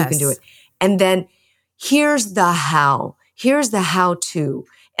it, you can do it. And then here's the how. Here's the how-to.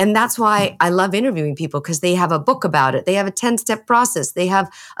 And that's why I love interviewing people, because they have a book about it. They have a 10-step process. They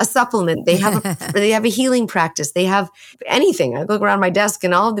have a supplement. They have a healing practice. They have anything. I look around my desk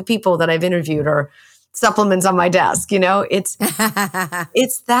and all of the people that I've interviewed are supplements on my desk. It's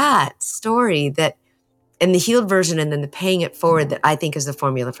that story that, and the healed version, and then the paying it forward, that I think is the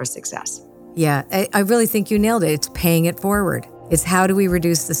formula for success. Yeah, I really think you nailed it. It's paying it forward. It's how do we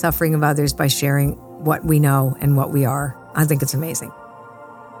reduce the suffering of others by sharing what we know and what we are. I think it's amazing.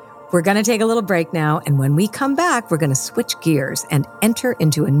 We're going to take a little break now, and when we come back, we're going to switch gears and enter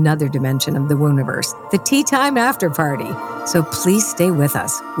into another dimension of the Wooniverse, the Tea Time After Party. So please stay with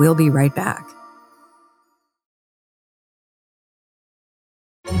us. We'll be right back.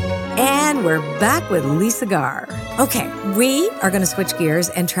 And we're back with Lisa Garr. Okay, we are going to switch gears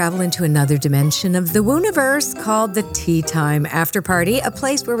and travel into another dimension of the Wooniverse called the Tea Time After Party, a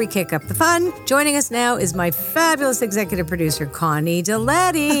place where we kick up the fun. Joining us now is my fabulous executive producer, Connie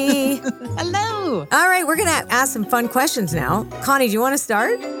Deletti. Hello. All right, we're going to ask some fun questions now. Connie, do you want to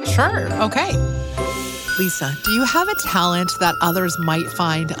start? Sure. Okay. Lisa, do you have a talent that others might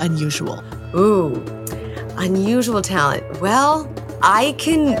find unusual? Ooh, unusual talent. Well, I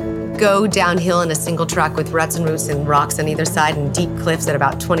can go downhill in a single track with ruts and roots and rocks on either side and deep cliffs at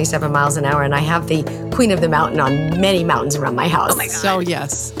about 27 miles an hour. And I have the queen of the mountain on many mountains around my house. Oh my God. So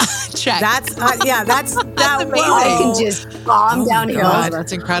yes, check. That's amazing. I can just bomb downhill. God,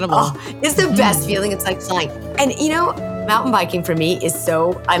 that's incredible. It's the best feeling. It's like flying. And mountain biking for me is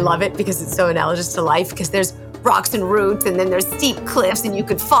I love it because it's so analogous to life, because there's rocks and roots and then there's steep cliffs and you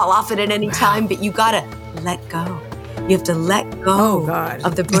could fall off it at any time, but you gotta let go. You have to let go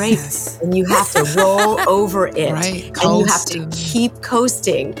of the brakes, and you have to roll over it. Right. And you have to keep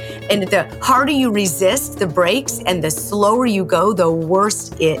coasting. And the harder you resist the brakes and the slower you go, the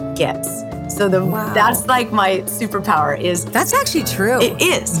worse it gets. So that's like my superpower is... That's actually true. It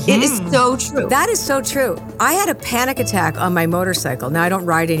is. Mm-hmm. It is so true. That is so true. I had a panic attack on my motorcycle. Now, I don't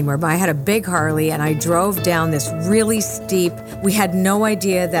ride anymore, but I had a big Harley, and I drove down this really steep... We had no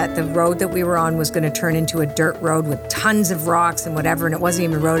idea that the road that we were on was going to turn into a dirt road with tons of rocks and whatever, and it wasn't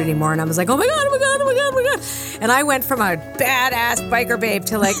even a road anymore. And I was like, oh my God, oh my God, oh my God, oh my God. And I went from a badass biker babe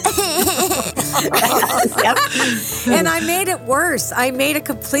to like... And I made it worse. I made it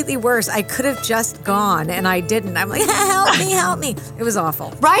completely worse. I could have just gone, and I didn't. I'm like, help me. It was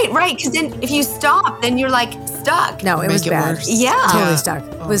awful. Right. Because then if you stop, then you're like stuck. No, it was bad. Worse. Yeah. Totally stuck.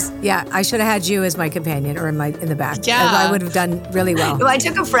 It was, I should have had you as my companion or in the back. Yeah. I would have done really well. Well, I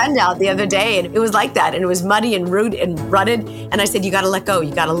took a friend out the other day, and it was like that, and it was muddy and rude and rutted, and I said, you got to let go.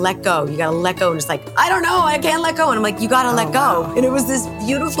 You got to let go. You got to let go. And it's like, I don't know. I can't let go. And I'm like, you got to let go. Wow. And it was this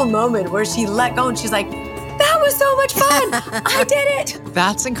beautiful moment where she let go, and she's like, that was so much fun. I did it.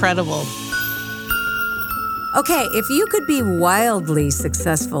 That's incredible. Okay, if you could be wildly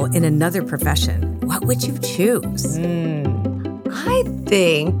successful in another profession, what would you choose? I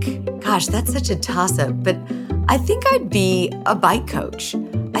think, gosh, that's such a toss-up, but I think I'd be a bike coach.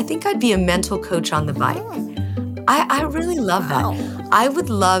 I think I'd be a mental coach on the bike. I really love that. I would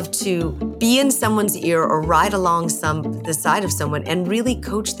love to be in someone's ear or ride along the side of someone and really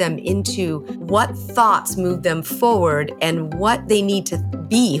coach them into what thoughts move them forward and what they need to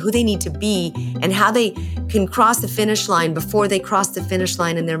be, who they need to be, and how they can cross the finish line before they cross the finish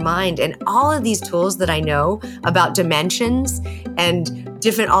line in their mind. And all of these tools that I know about dimensions and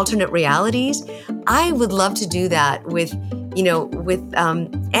different alternate realities, I would love to do that with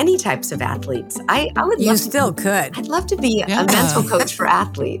any types of athletes. I would love You still could. I'd love to be a mental coach for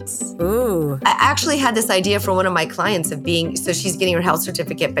athletes. Ooh. I actually had this idea for one of my clients of so she's getting her health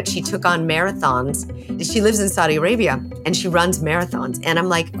certificate, but she took on marathons. She lives in Saudi Arabia and she runs marathons. And I'm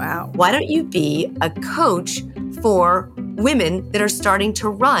like, wow, why don't you be a coach for women that are starting to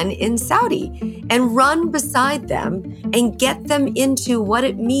run in Saudi and run beside them and get them into what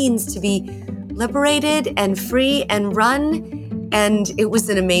it means to be liberated and free and run. And it was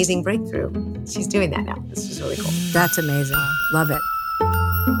an amazing breakthrough. She's doing that now. This is really cool. That's amazing. Love it.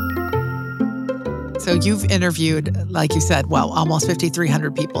 So you've interviewed, like you said, almost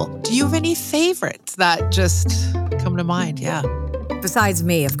 5,300 people. Do you have any favorites that just come to mind? Yeah. Besides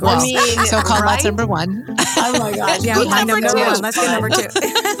me, of course. So Colette's number one. Oh my gosh. Yeah, my number one. Let's get number two.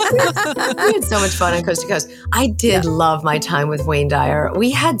 We had so much fun on Coast to Coast. I did love my time with Wayne Dyer. We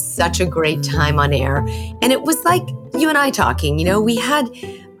had such a great time on air. And it was like you and I talking. We had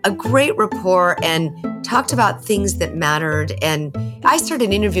a great rapport and talked about things that mattered. And I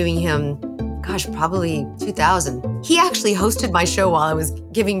started interviewing him, probably 2000. He actually hosted my show while I was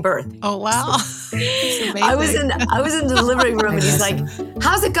giving birth. Oh, wow. I was in the living room and he's like,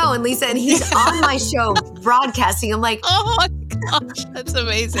 how's it going, Lisa? And he's on my show broadcasting. I'm like, oh my gosh, that's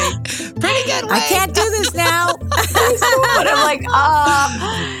amazing. Pretty good, Wayne. I can't do this now. But I'm like,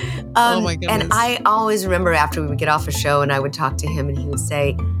 oh my goodness. And I always remember after we would get off a show and I would talk to him and he would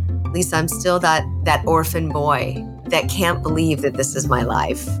say, Lisa, I'm still that orphan boy that can't believe that this is my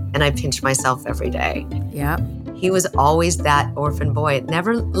life. And I pinch myself every day. Yeah. He was always that orphan boy. It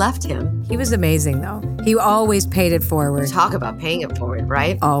never left him. He was amazing, though. He always paid it forward. Talk about paying it forward,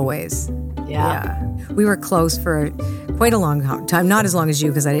 right? Always. Yeah. We were close for quite a long time. Not as long as you,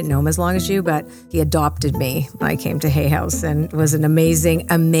 because I didn't know him as long as you, but he adopted me when I came to Hay House and was an amazing.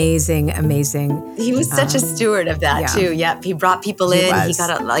 He was such a steward of that, too. Yep. He brought people in. He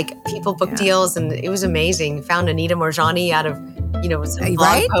got people book deals, and it was amazing. Found Anita Morjani out of some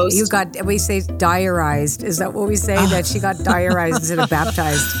blog post. We say diarized. Is that what we say? That she got diarized instead of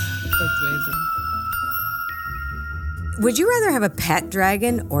baptized. That's amazing. Would you rather have a pet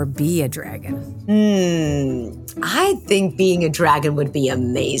dragon or be a dragon? I think being a dragon would be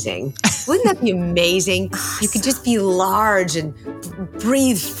amazing. Wouldn't that be amazing? You could just be large and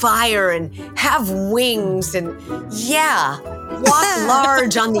breathe fire and have wings and walk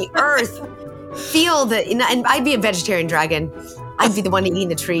large on the earth. Feel and I'd be a vegetarian dragon. I'd be the one eating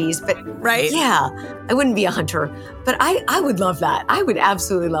the trees, but I wouldn't be a hunter. But I would love that. I would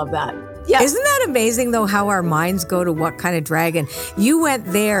absolutely love that. Yeah. Isn't that amazing, though, how our minds go to what kind of dragon? You went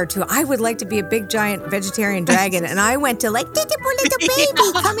there to, I would like to be a big, giant vegetarian dragon. And I went to little baby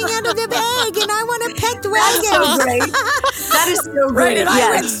coming out of the egg. And I want a pet dragon. That's so great. That is so great. And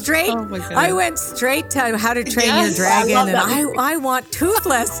I went straight to How to Train Your Dragon. I want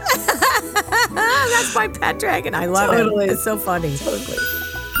Toothless. That's my pet dragon. I love it. It's so funny. Totally.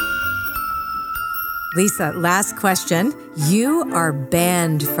 Lisa, last question. You are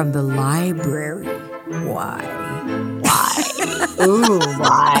banned from the library. Why? Ooh,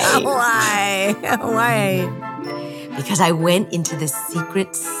 why? Why? Because I went into the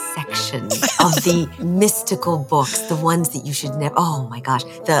secret section of the mystical books, the ones that you should never, oh my gosh,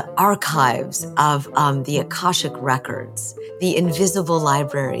 the archives of the Akashic records, the invisible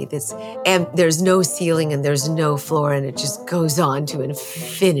library and there's no ceiling and there's no floor and it just goes on to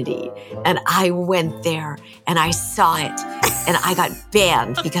infinity. And I went there and I saw it and I got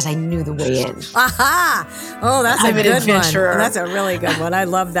banned because I knew the way in. Aha! Oh, that's I'm a an good adventurer. one. That's a really good one. I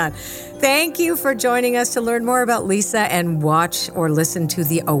love that. Thank you for joining us. To learn more about Lisa and watch or listen to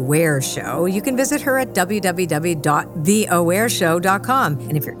The Aware Show, you can visit her at www.theawareshow.com.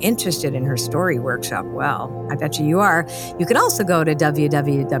 And if you're interested in her story workshop, well, I bet you are. You can also go to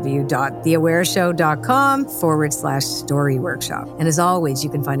www.theawareshow.com/story workshop. And as always,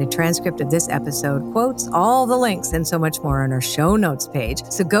 you can find a transcript of this episode, quotes, all the links, and so much more on our show notes page.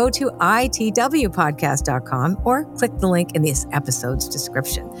 So go to itwpodcast.com or click the link in this episode's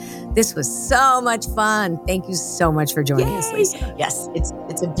description. This was so much fun. Thank you so much for joining us, Lisa. Yes,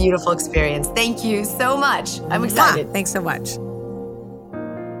 it's a beautiful experience. Thank you so much. I'm excited. Thanks so much.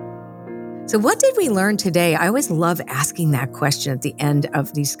 So what did we learn today? I always love asking that question at the end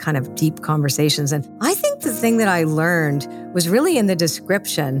of these kind of deep conversations. And I think the thing that I learned was really in the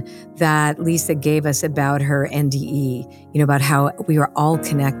description that Lisa gave us about her NDE, about how we are all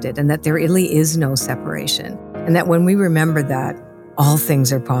connected and that there really is no separation. And that when we remember that, all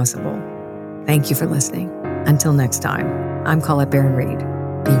things are possible. Thank you for listening. Until next time, I'm Colette Barron-Reed.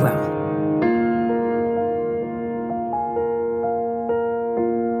 Be well.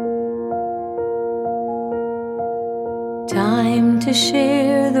 Time to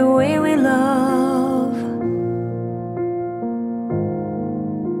share the way we love.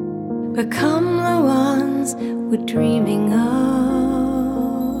 Become the ones we're dreaming of.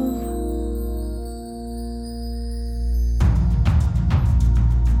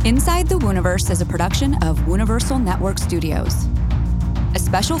 Inside the Wooniverse is a production of Wooniversal Network Studios. A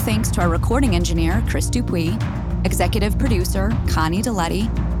special thanks to our recording engineer, Chris Dupuis, executive producer, Connie Deletti,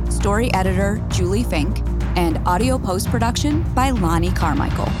 story editor, Julie Fink, and audio post-production by Lonnie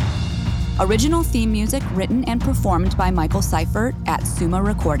Carmichael. Original theme music written and performed by Michael Seifert at Suma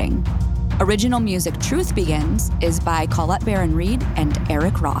Recording. Original music Truth Begins is by Colette Barron-Reed and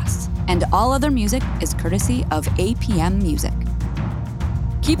Eric Ross. And all other music is courtesy of APM Music.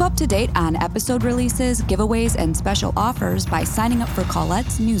 Keep up to date on episode releases, giveaways, and special offers by signing up for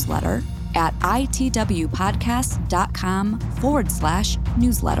Colette's newsletter at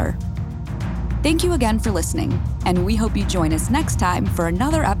itwpodcast.com/newsletter. Thank you again for listening, and we hope you join us next time for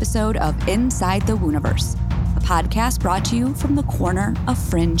another episode of Inside the Wooniverse, a podcast brought to you from the corner of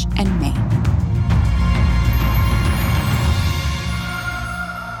Fringe and Maine.